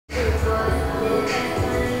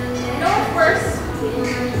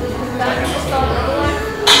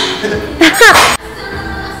Alright,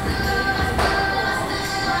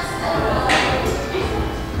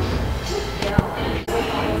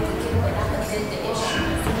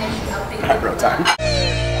 bro, time.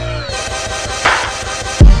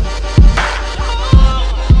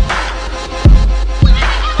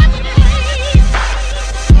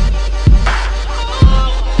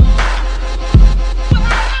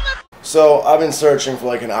 So I've been searching for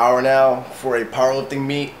like an hour now for a powerlifting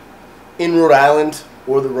meet in Rhode Island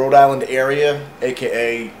or the Rhode Island area,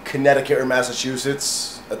 aka Connecticut or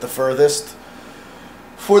Massachusetts at the furthest,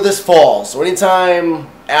 for this fall. So anytime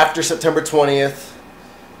after September 20th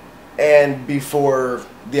and before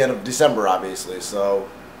the end of December, obviously. So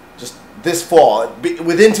just this fall,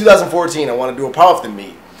 within 2014, I want to do a powerlifting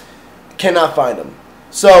meet. Cannot find them.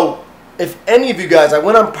 So if any of you guys, I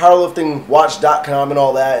went on powerliftingwatch.com and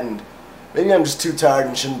all that, and maybe I'm just too tired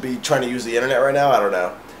and shouldn't be trying to use the internet right now. I don't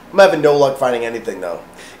know. I'm having no luck finding anything though.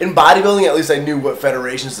 In bodybuilding, at least I knew what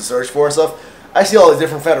federations to search for and stuff. I see all these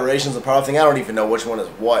different federations of powerlifting. I don't even know which one is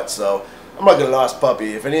what. So I'm like a lost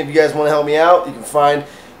puppy. If any of you guys want to help me out, you can find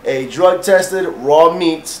a drug-tested raw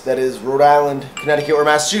meat that is Rhode Island, Connecticut, or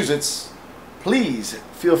Massachusetts. Please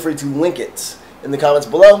feel free to link it in the comments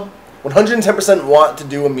below. 110% want to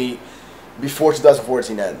do a meet before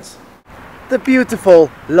 2014 ends. The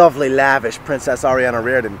beautiful, lovely, lavish Princess Ariana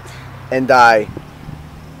Reardon and I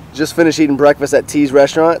just finished eating breakfast at T's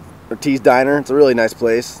restaurant, or T's Diner. It's a really nice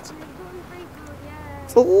place.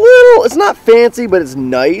 It's a little, it's not fancy, but it's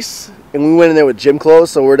nice. And we went in there with gym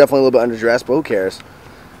clothes, so we're definitely a little bit underdressed, but who cares?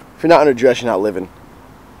 If you're not underdressed, you're not living.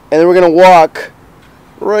 And then we're going to walk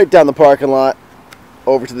right down the parking lot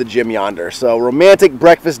over to the gym yonder. So romantic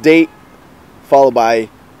breakfast date followed by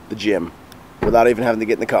the gym without even having to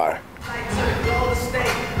get in the car.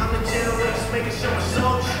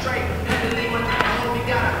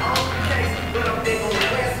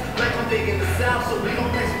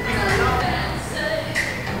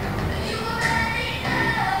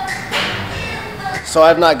 So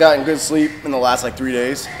I've not gotten good sleep in the last like 3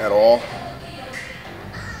 days at all.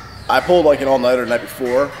 I pulled like an all-nighter the night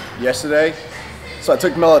before, yesterday. So I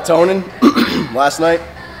took melatonin last night.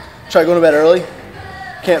 Tried going to bed early.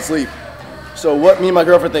 Can't sleep. So what me and my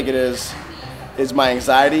girlfriend think it is my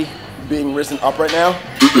anxiety being risen up right now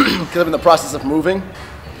because I'm in the process of moving.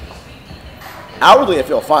 Outwardly I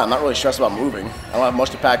feel fine. I'm not really stressed about moving. I don't have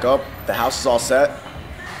much to pack up. The house is all set.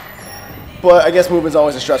 But I guess movement's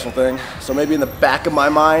always a stressful thing. So maybe in the back of my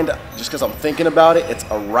mind, just because I'm thinking about it, it's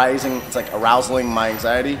like arousing my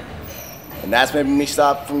anxiety. And that's maybe me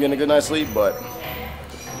stop from getting a good night's sleep. But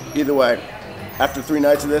either way, after 3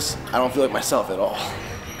 nights of this, I don't feel like myself at all.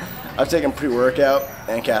 I've taken pre-workout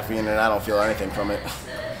and caffeine and I don't feel anything from it.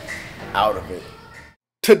 Out of it.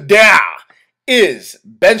 Today is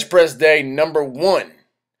bench press day number 1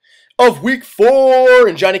 of week 4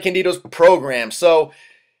 in Johnny Candido's program. So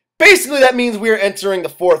basically, that means we are entering the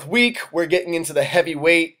 4th week. We're getting into the heavy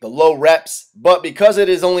weight, the low reps, but because it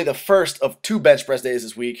is only the first of 2 bench press days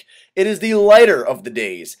this week, it is the lighter of the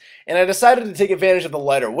days. And I decided to take advantage of the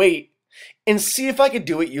lighter weight and see if I could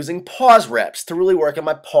do it using pause reps to really work on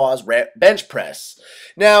my pause rep bench press.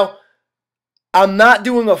 Now, I'm not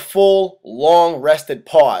doing a full, long, rested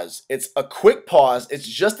pause. It's a quick pause. It's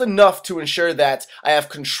just enough to ensure that I have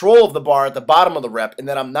control of the bar at the bottom of the rep and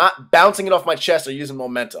that I'm not bouncing it off my chest or using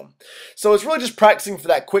momentum. So it's really just practicing for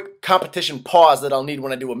that quick competition pause that I'll need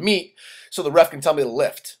when I do a meet so the ref can tell me to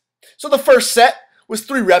lift. So the first set was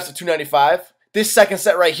 3 reps of 295. This second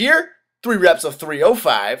set right here, 3 reps of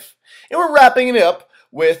 305. And we're wrapping it up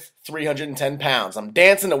with 310 pounds. I'm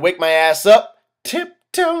dancing to wake my ass up.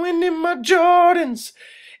 Tiptoeing in my Jordans.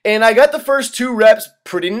 And I got the first 2 reps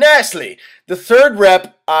pretty nicely. The 3rd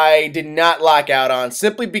rep I did not lock out on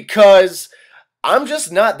simply because I'm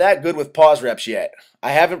just not that good with pause reps yet.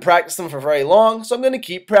 I haven't practiced them for very long, so I'm going to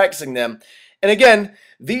keep practicing them. And again,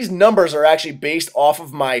 these numbers are actually based off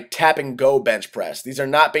of my tap and go bench press. These are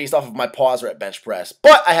not based off of my pause rep bench press,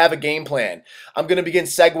 but I have a game plan. I'm going to begin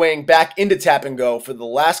segueing back into tap and go for the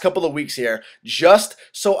last couple of weeks here, just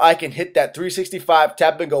so I can hit that 365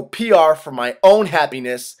 tap and go PR for my own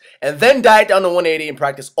happiness, and then diet down to 180 and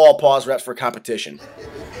practice all pause reps for competition.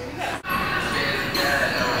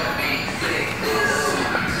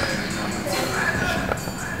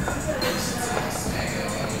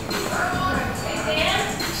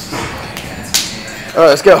 All right,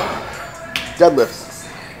 let's go. Deadlifts.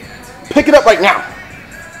 Pick it up right now.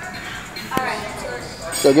 All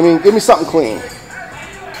right. So give me something clean.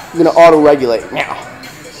 You're gonna auto-regulate now.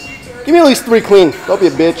 Give me at least 3 clean. Don't be a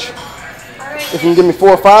bitch. All right. If you can give me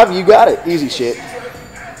 4 or 5, you got it. Easy shit.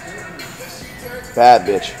 Bad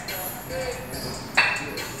bitch.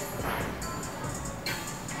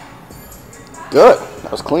 Good.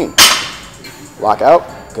 That was clean. Lock out.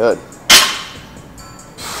 Good.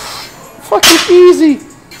 Fucking easy.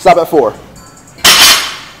 Stop at 4.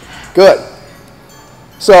 Good.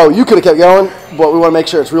 So you could have kept going, but we want to make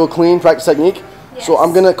sure it's real clean, practice technique. Yes. So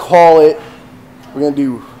I'm going to call it, we're going to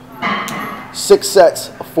do 6 sets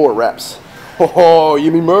of 4 reps. Oh,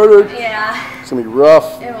 you be murdered. Yeah. It's going to be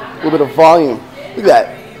rough. A little bit of volume. Look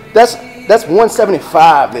at that. That's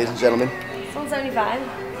 175, ladies and gentlemen. It's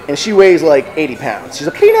 175. And she weighs like 80 pounds. She's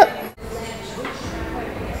a peanut.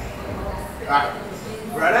 All right.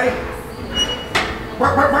 Ready?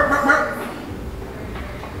 Work, work, work, work, work.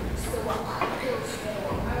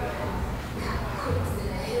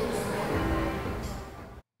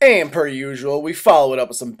 And per usual, we follow it up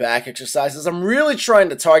with some back exercises. I'm really trying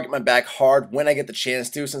to target my back hard when I get the chance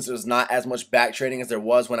to, since there's not as much back training as there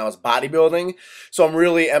was when I was bodybuilding. So I'm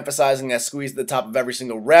really emphasizing that squeeze at the top of every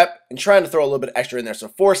single rep and trying to throw a little bit extra in there. So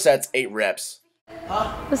 4 sets, 8 reps.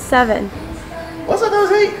 Huh? It was 7. What's that? That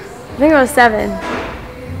was 8? I think it was 7.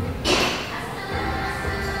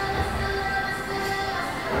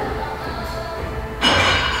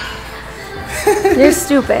 You're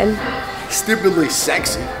stupid. Stupidly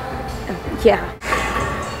sexy. Yeah.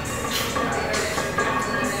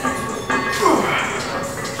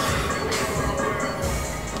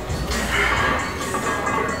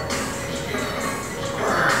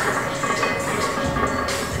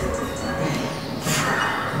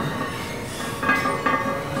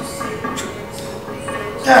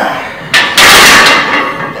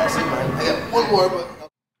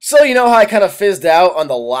 So you know how I kind of fizzed out on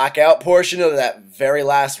the lockout portion of that very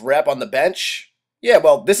last rep on the bench? Yeah,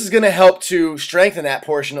 well, this is going to help to strengthen that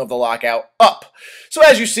portion of the lockout up. So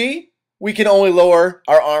as you see, we can only lower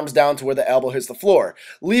our arms down to where the elbow hits the floor,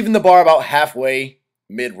 leaving the bar about halfway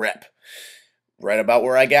mid-rep. Right about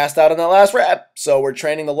where I gassed out on that last rep. So we're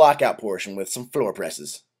training the lockout portion with some floor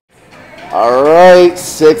presses. All right,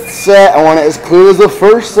 6th set. I want it as clear as the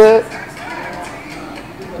first set.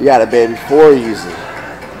 You got it, baby. 4 easy.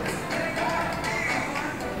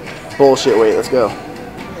 Bullshit weight. Let's go.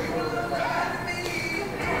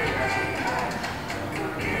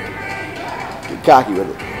 Get cocky with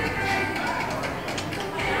it.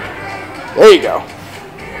 There you go.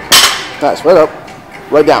 Nice. Right up.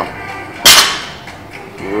 Right down.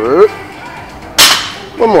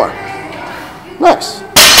 One more. Nice.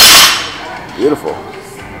 Beautiful.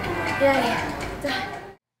 Yeah.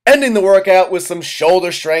 Ending the workout with some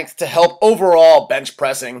shoulder strength to help overall bench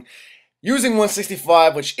pressing. Using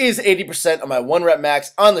 165, which is 80% of my 1 rep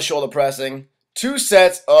max on the shoulder pressing. 2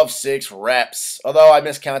 sets of 6 reps. Although I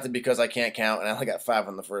miscounted because I can't count and I only got 5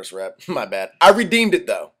 on the first rep. My bad. I redeemed it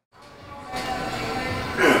though.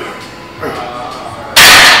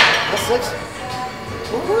 That's 6?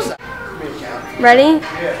 What was that? Ready?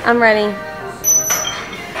 Yeah. I'm ready.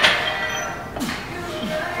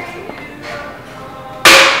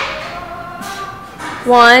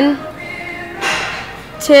 One,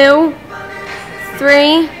 2,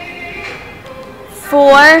 3,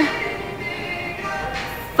 4,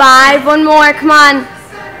 5. One more. Come on.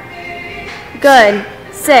 Good.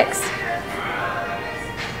 6.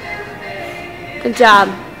 Good job.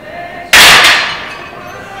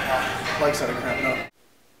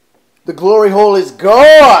 The glory hole is gone.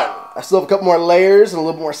 I still have a couple more layers and a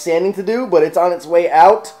little more sanding to do, but it's on its way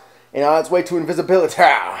out and on its way to invisibility.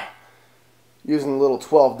 Using a little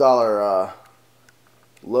 $12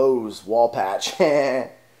 Lowe's wall patch.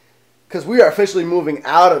 Because we are officially moving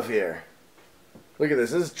out of here. Look at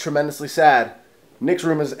this. This is tremendously sad. Nick's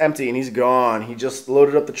room is empty and he's gone. He just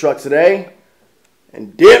loaded up the truck today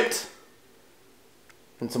and dipped.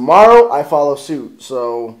 And tomorrow I follow suit.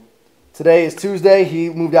 So today is Tuesday.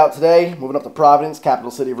 He moved out today, moving up to Providence,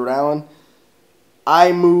 capital city of Rhode Island.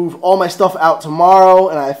 I move all my stuff out tomorrow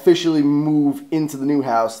and I officially move into the new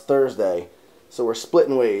house Thursday. So we're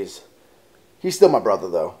splitting ways. He's still my brother,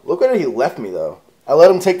 though. Look where he left me, though. I let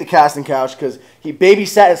him take the casting couch because he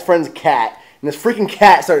babysat his friend's cat. And this freaking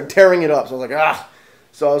cat started tearing it up. So I was like, ah.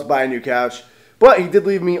 So I was buying a new couch. But he did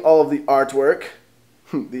leave me all of the artwork.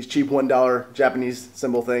 These cheap $1 Japanese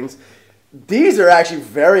symbol things. These are actually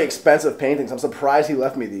very expensive paintings. I'm surprised he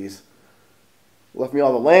left me these. Left me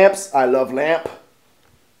all the lamps. I love lamp.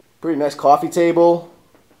 Pretty nice coffee table.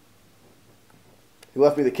 He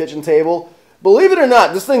left me the kitchen table. Believe it or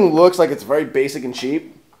not, this thing looks like it's very basic and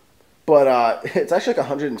cheap, but it's actually like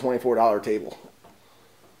a $124 table.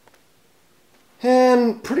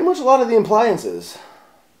 And pretty much a lot of the appliances.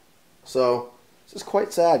 So, this is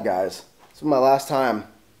quite sad, guys. This is my last time.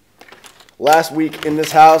 Last week in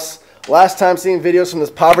this house. Last time seeing videos from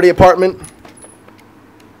this poverty apartment.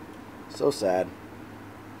 So sad.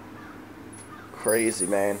 Crazy,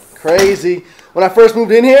 man. Crazy. When I first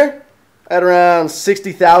moved in here, I had around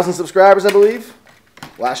 60,000 subscribers, I believe,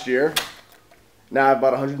 last year. Now I have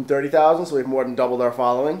about 130,000, so we've more than doubled our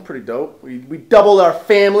following. Pretty dope. We doubled our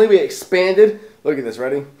family. We expanded. Look at this.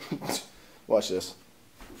 Ready? Watch this.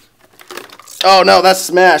 Oh, no, that's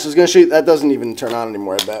smashed. I was going to shoot. That doesn't even turn on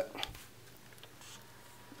anymore, I bet.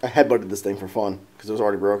 I headbutted this thing for fun because it was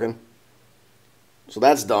already broken. So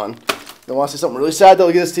that's done. Then want to see something really sad, though?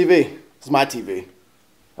 Look at this TV. This is my TV.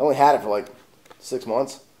 I only had it for like 6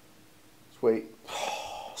 months. Just wait.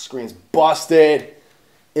 Oh, screen's busted.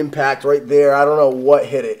 Impact right there. I don't know what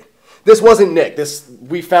hit it. This wasn't nicked.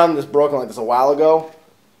 We found this broken like this a while ago.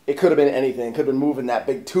 It could have been anything. It could have been moving that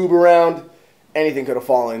big tube around. Anything could have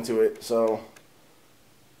fallen into it. So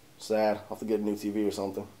sad. I'll have to get a new TV or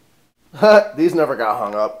something. These never got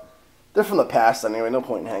hung up. They're from the past anyway. No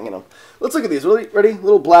point in hanging them. Let's look at these. Ready?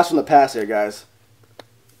 Little blast from the past here, guys.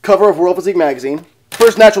 Cover of World Physique magazine.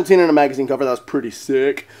 First natural teen in a magazine cover. That was pretty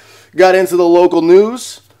sick. Got into the local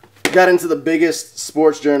news. Got into the biggest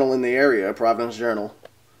sports journal in the area, Providence Journal.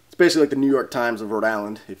 It's basically like the New York Times of Rhode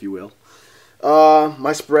Island, if you will.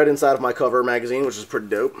 My spread inside of my cover magazine, which is pretty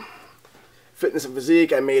dope. Fitness and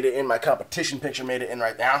Physique, I made it in. My competition picture made it in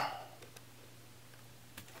right now.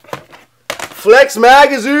 Flex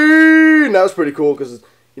magazine! That was pretty cool because,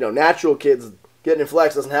 you know, natural kids getting in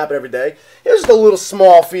Flex doesn't happen every day. It was just a little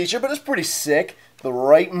small feature, but it's pretty sick. The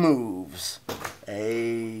Right Moves.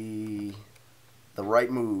 Hey. The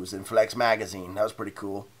Right Moves in Flex magazine. That was pretty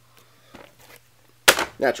cool.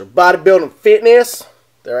 Natural bodybuilding fitness.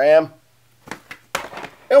 There I am.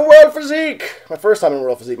 And World Physique. My first time in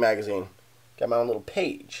World Physique magazine. Got my own little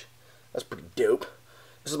page. That's pretty dope.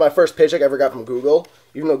 This is my first paycheck I ever got from Google.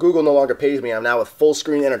 Even though Google no longer pays me, I'm now with Full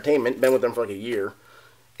Screen Entertainment. Been with them for like a year.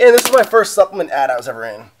 And this is my first supplement ad I was ever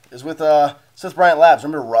in. It was with Smith Bryant Labs.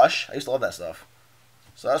 Remember Rush? I used to love that stuff.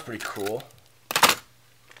 So that was pretty cool. A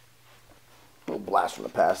little blast from the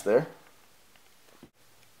past there.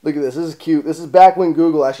 Look at this. This is cute. This is back when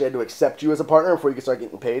Google actually had to accept you as a partner before you could start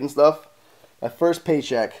getting paid and stuff. My first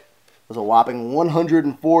paycheck was a whopping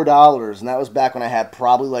 $104, and that was back when I had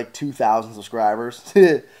probably like 2,000 subscribers.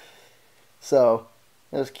 So,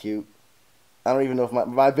 that was cute. I don't even know if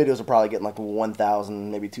my videos are probably getting like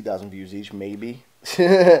 1,000, maybe 2,000 views each, maybe.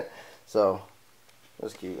 So, it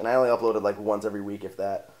was cute. And I only uploaded like once every week, if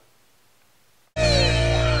that.